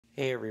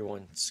Hey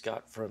everyone,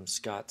 Scott from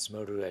Scott's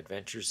Moto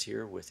Adventures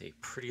here with a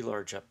pretty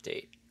large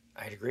update.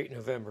 I had a great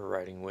November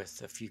riding with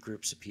a few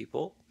groups of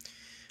people.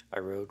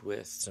 I rode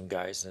with some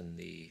guys in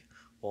the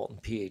Walton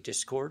PA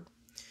Discord,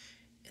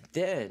 and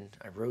then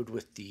I rode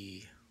with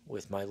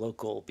my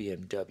local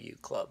BMW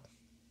club.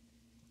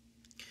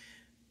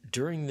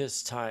 During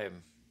this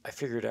time, I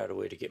figured out a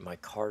way to get my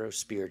Cardo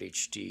Spirit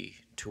HD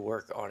to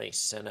work on a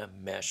Sena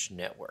Mesh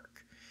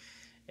Network,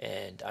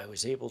 and I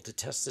was able to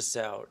test this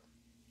out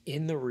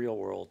in the real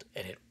world,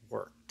 and it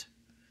worked.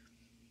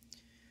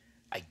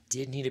 I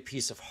did need a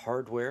piece of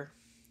hardware,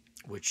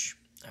 which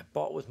I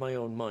bought with my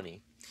own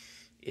money.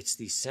 It's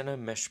the Sena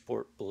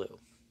Meshport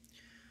Blue.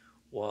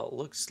 While it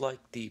looks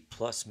like the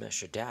Plus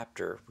Mesh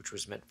adapter, which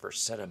was meant for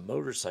Sena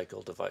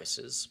motorcycle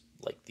devices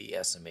like the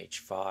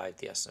SMH5,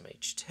 the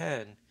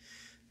SMH10,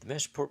 the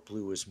Meshport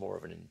Blue is more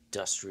of an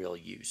industrial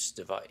use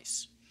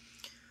device.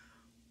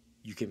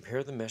 You can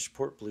pair the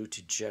Meshport Blue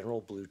to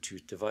general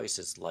Bluetooth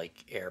devices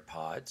like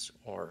AirPods,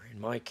 or in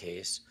my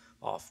case,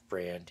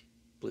 off-brand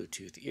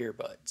Bluetooth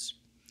earbuds.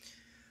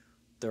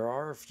 There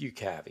are a few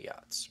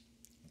caveats.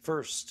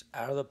 First,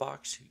 out of the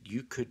box,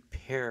 you could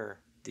pair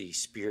the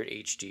Spirit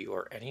HD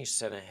or any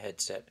Sena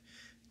headset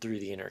through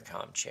the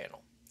intercom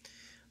channel.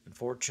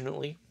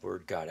 Unfortunately,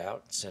 word got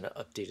out, Sena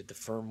updated the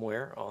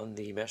firmware on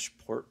the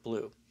Meshport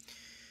Blue.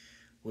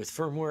 With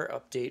firmware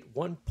update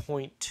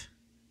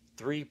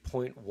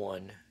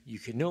 1.3.1, you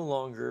can no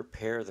longer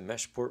pair the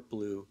Meshport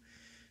Blue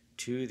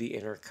to the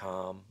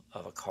intercom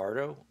of a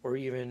Cardo or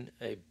even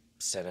a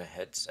Sena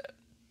headset.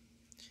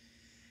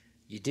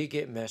 You did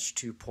get Mesh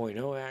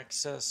 2.0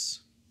 access.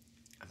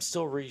 I'm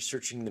still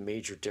researching the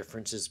major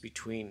differences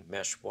between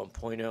Mesh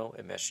 1.0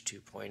 and Mesh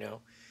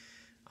 2.0.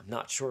 I'm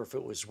not sure if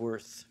it was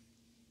worth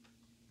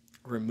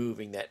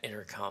removing that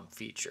intercom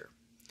feature.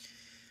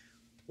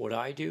 What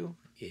I do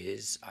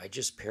is I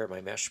just pair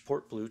my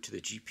Meshport Blue to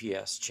the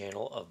GPS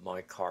channel of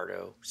my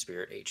Cardo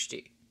Spirit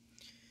HD.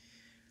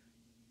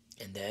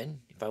 And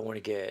then if I want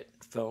to get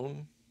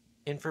phone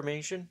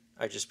information,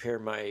 I just pair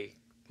my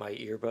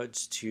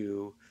earbuds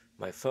to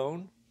my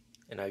phone,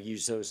 and I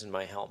use those in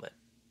my helmet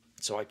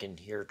so I can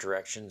hear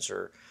directions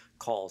or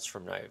calls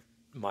from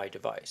my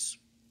device.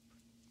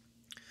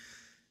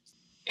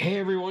 Hey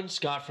everyone,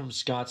 Scott from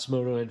Scott's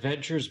Moto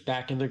Adventures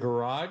back in the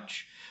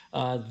garage.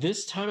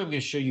 This time I'm going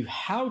to show you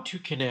how to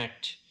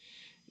connect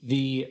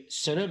the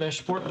Sena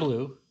Meshport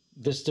Blue,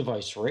 this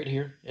device right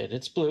here, and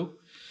it's blue,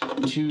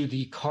 to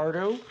the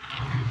Cardo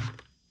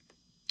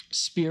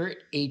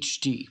Spirit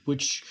HD,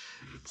 which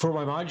for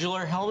my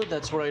modular helmet,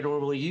 that's what I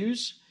normally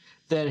use.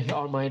 Then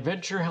on my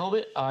adventure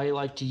helmet, I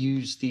like to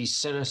use the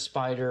Sena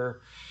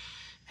Spider,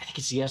 I think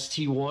it's the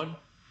ST1.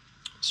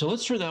 So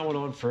let's turn that one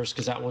on first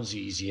because that one's the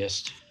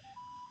easiest.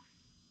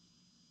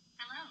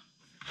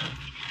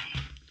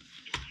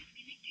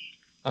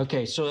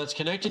 Okay, so that's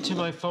connected to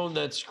my phone.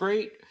 That's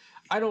great.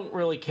 I don't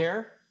really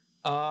care.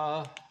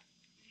 I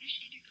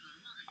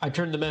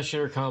turned the mesh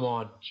intercom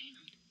on.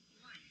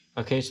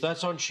 Okay, so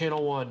that's on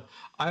channel 1.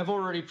 I've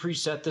already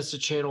preset this to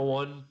channel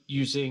 1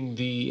 using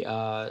the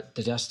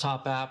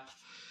desktop app.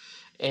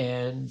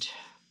 And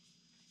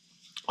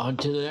on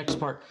to the next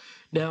part.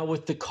 Now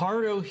with the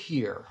Cardo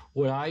here,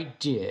 what I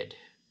did,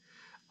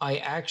 I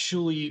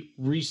actually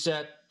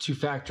reset to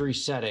factory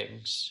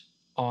settings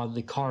on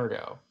the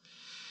Cardo.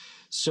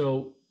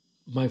 So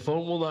my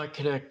phone will not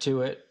connect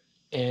to it,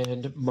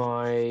 and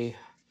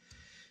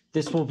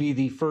this will be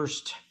the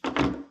first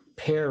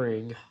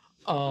pairing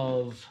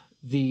of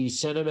the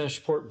Sena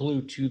Meshport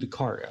Blue to the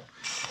Cardo.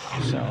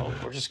 So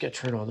we're just going to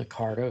turn on the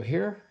Cardo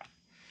here.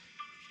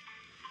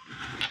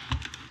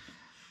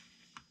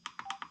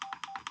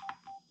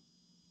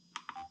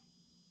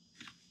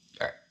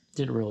 All right,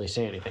 didn't really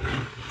say anything.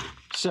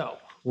 So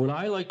what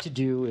I like to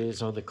do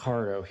is on the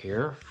Cardo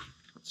here,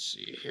 let's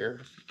see here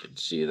if you can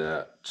see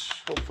that.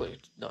 Hopefully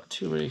not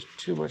too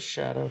much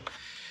shadow.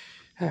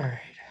 All right.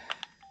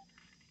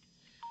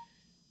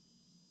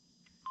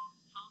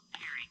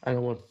 I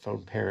don't want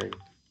phone pairing.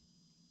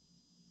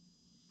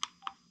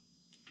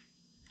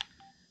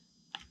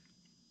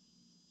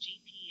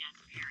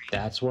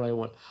 That's what I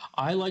want.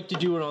 I like to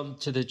do it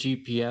onto the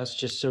GPS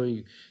just so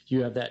you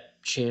have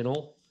that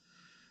channel.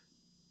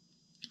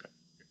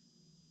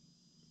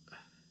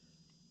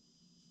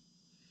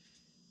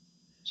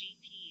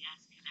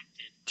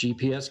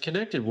 GPS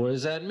connected. What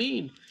does that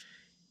mean?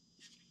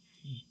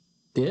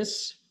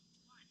 This,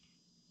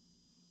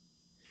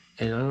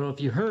 and I don't know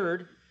if you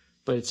heard,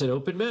 but it said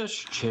open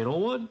mesh, channel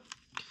 1.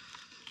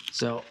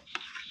 So,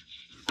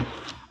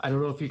 I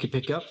don't know if you could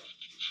pick up.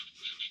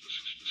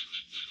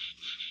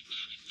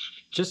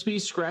 Just me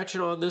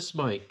scratching on this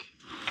mic.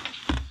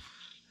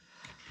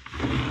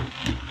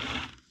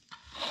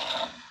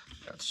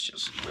 Let's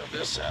just move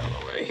this out of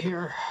the way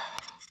here.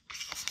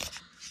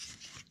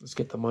 Let's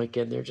get the mic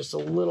in there just a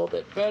little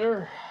bit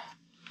better.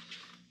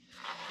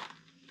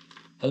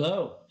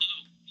 Hello?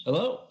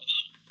 Hello?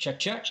 Check,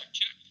 check.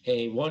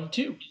 Hey, 1,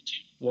 2.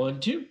 1,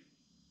 2.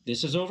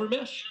 This is over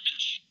mesh.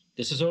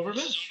 This is over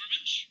mesh.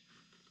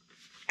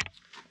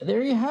 And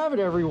there you have it,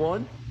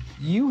 everyone.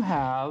 You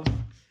have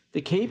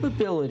the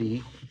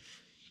capability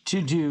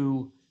to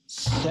do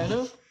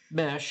Sena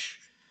Mesh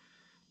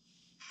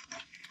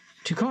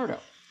to Cardo.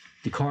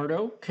 The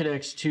Cardo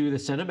connects to the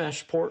Sena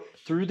Meshport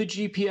through the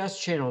GPS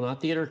channel, not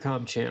the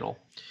intercom channel.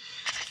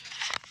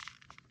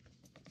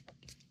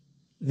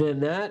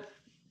 Then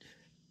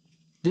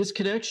this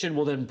connection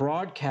will then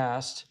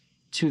broadcast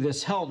to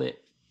this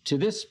helmet, to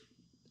this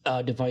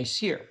device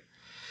here.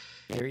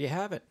 There you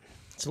have it.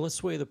 So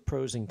let's weigh the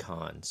pros and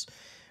cons.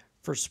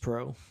 First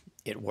pro,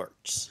 it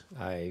works.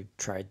 I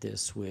tried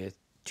this with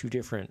 2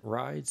 different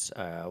rides,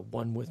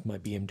 one with my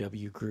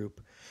BMW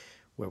group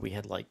where we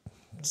had like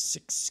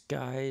 6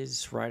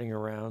 guys riding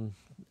around,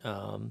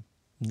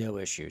 no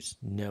issues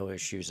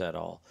at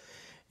all.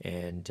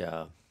 And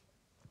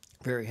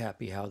very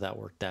happy how that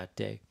worked that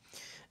day.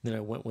 Then I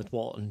went with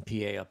Walton,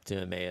 PA up to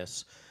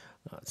Emmaus.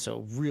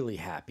 So really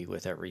happy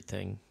with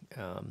everything.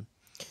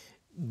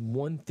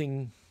 One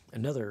thing,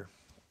 another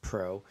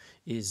pro,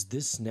 is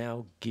this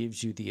now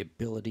gives you the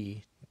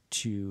ability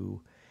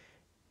to,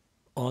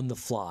 on the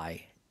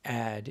fly,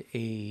 add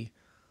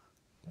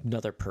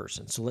another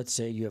person. So let's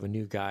say you have a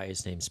new guy,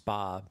 his name's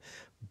Bob.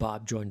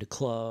 Bob joined a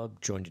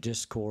club, joined a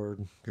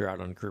Discord, you're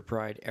out on a group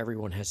ride.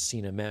 Everyone has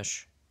Sena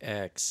Mesh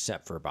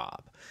except for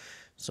Bob.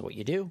 So what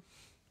you do,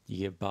 you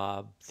give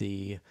Bob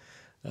you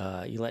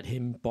let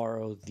him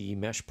borrow the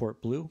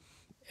Meshport Blue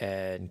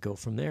and go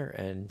from there.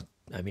 And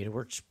I mean, it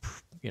works,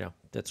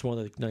 that's one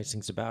of the nice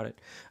things about it.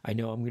 I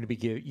know I'm going to be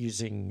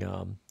using,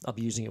 I'll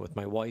be using it with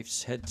my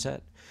wife's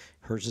headset.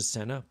 Hers is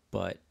Sena,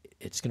 but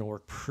it's going to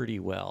work pretty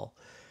well.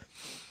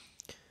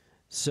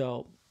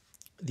 So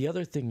the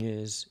other thing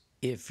is,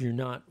 if you're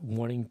not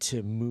wanting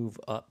to move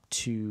up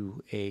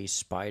to a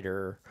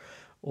Spider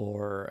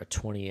or a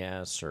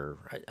 20S, or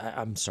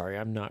I'm sorry,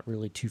 I'm not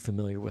really too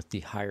familiar with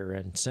the higher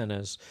end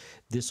Senas,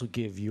 this will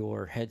give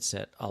your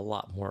headset a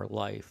lot more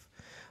life,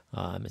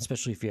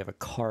 especially if you have a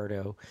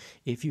Cardo.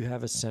 If you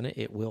have a Sena,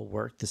 it will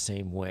work the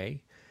same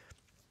way,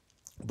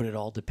 but it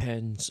all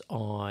depends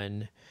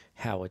on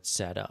how it's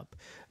set up.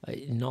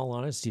 In all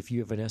honesty, if you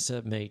have an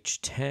SMH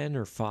 10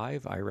 or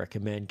 5, I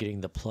recommend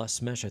getting the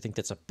Plus Mesh. I think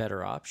that's a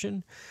better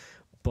option.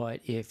 But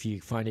if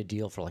you find a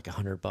deal for like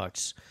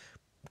 $100,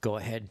 go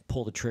ahead,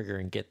 pull the trigger,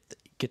 and get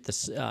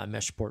this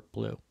Meshport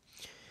Blue.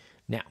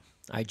 Now,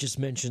 I just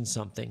mentioned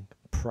something,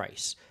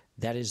 price.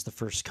 That is the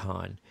first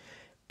con.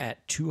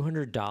 At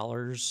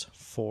 $200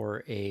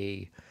 for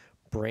a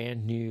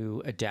brand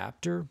new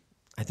adapter,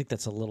 I think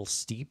that's a little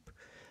steep.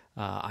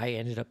 I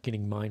ended up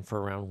getting mine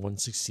for around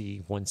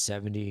 $160,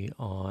 $170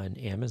 on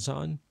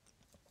Amazon.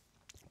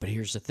 But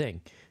here's the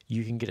thing.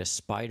 You can get a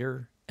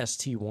Spider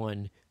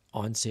ST1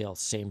 on sale,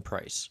 same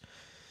price.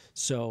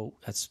 So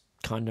that's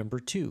con number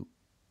 2.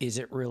 Is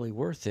it really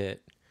worth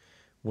it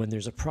when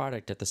there's a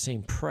product at the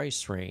same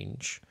price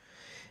range?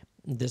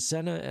 The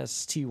Sena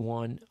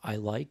ST1 I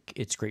like.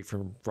 It's great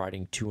for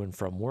riding to and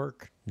from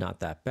work. Not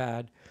that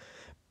bad.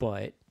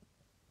 But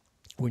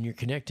when you're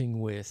connecting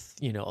with,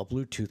 a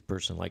Bluetooth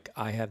person, like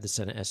I have the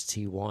Sena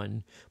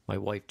ST1, my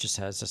wife just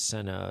has a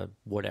Sena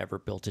whatever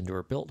built into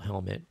her built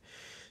helmet.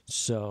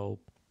 So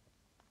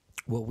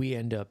what we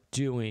end up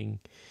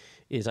doing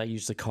is I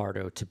use the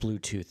Cardo to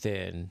Bluetooth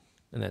in,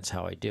 and that's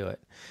how I do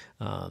it.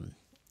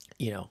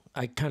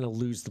 I kind of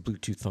lose the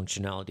Bluetooth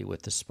functionality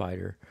with the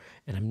Spider,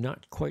 and I'm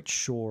not quite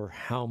sure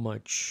how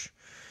much.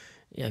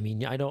 I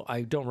mean, I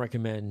wouldn't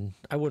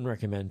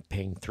recommend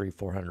paying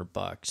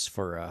 $300-400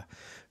 for a,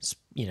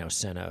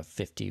 Sena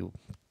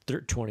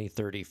 20,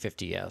 30,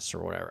 50S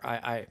or whatever.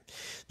 I'm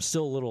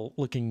still a little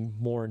looking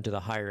more into the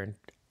higher end.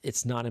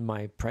 It's not in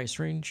my price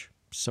range,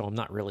 so I'm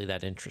not really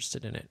that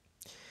interested in it.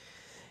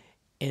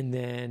 And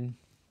then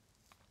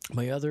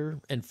my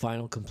other and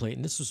final complaint,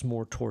 and this was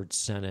more towards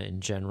Sena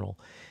in general,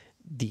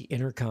 the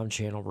intercom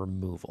channel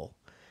removal.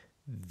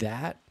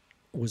 That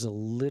was a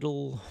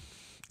little,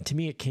 to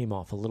me, it came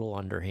off a little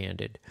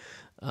underhanded.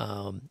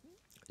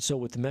 So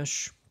with the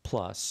Mesh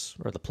Plus,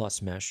 or the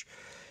Plus Mesh,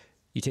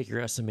 you take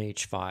your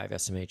SMH 5,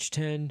 SMH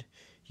 10,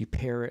 you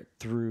pair it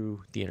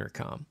through the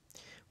intercom.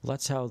 Well,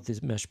 that's how the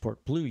Meshport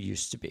Blue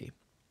used to be.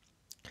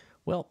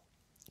 Well,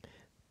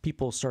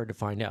 people started to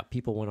find out.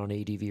 People went on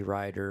ADV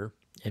Rider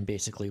and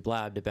basically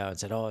blabbed about it and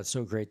said, oh, it's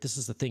so great. This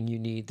is the thing you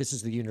need. This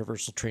is the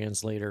universal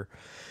translator.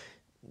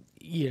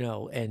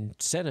 And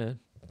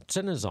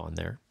Sena's on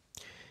there.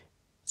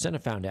 Sena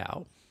found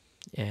out.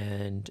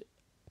 And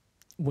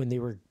when they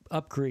were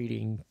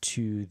upgrading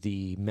to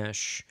the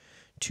Mesh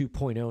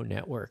 2.0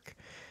 network,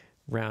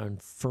 around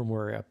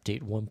firmware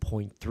update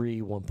 1.3,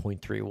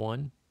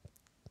 1.31,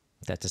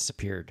 that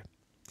disappeared.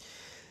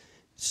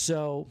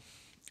 So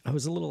I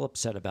was a little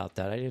upset about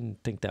that. I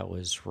didn't think that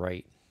was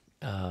right.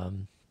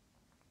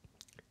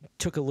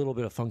 Took a little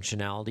bit of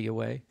functionality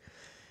away.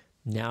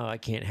 Now I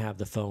can't have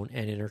the phone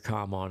and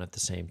intercom on at the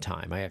same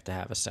time. I have to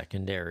have a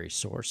secondary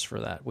source for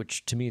that,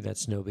 which to me,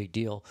 that's no big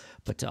deal.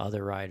 But to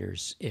other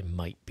riders, it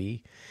might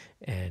be.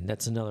 And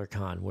that's another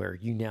con where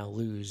you now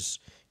lose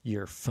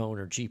your phone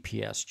or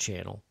GPS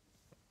channel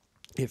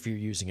if you're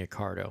using a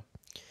Cardo.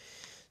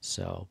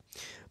 So,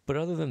 but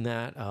other than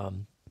that,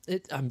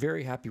 I'm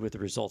very happy with the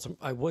results.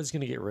 I was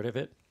going to get rid of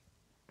it,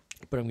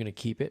 but I'm going to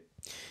keep it.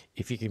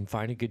 If you can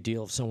find a good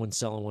deal, if someone's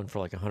selling one for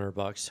like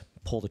 $100,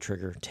 pull the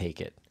trigger,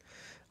 take it.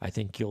 I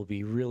think you'll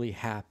be really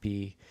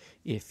happy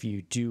if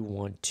you do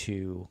want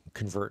to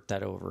convert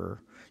that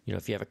over. You know,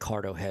 if you have a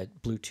Cardo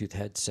Bluetooth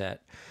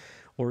headset,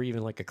 or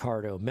even like a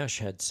Cardo Mesh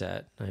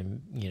headset,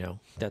 you know,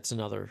 that's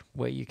another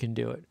way you can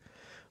do it.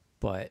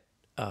 But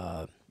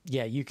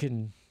yeah, you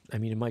can. I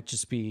mean, it might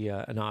just be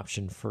an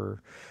option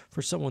for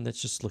someone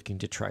that's just looking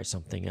to try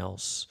something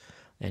else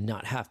and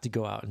not have to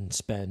go out and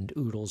spend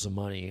oodles of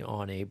money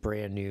on a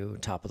brand new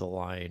top of the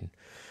line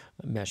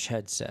mesh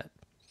headset.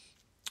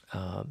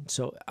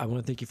 So I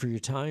want to thank you for your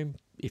time.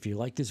 If you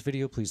like this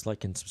video, please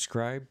like and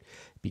subscribe.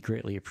 It'd be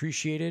greatly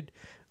appreciated.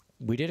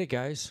 We did it,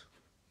 guys.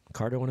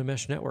 Cardo on a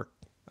Mesh Network.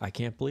 I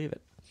can't believe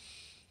it.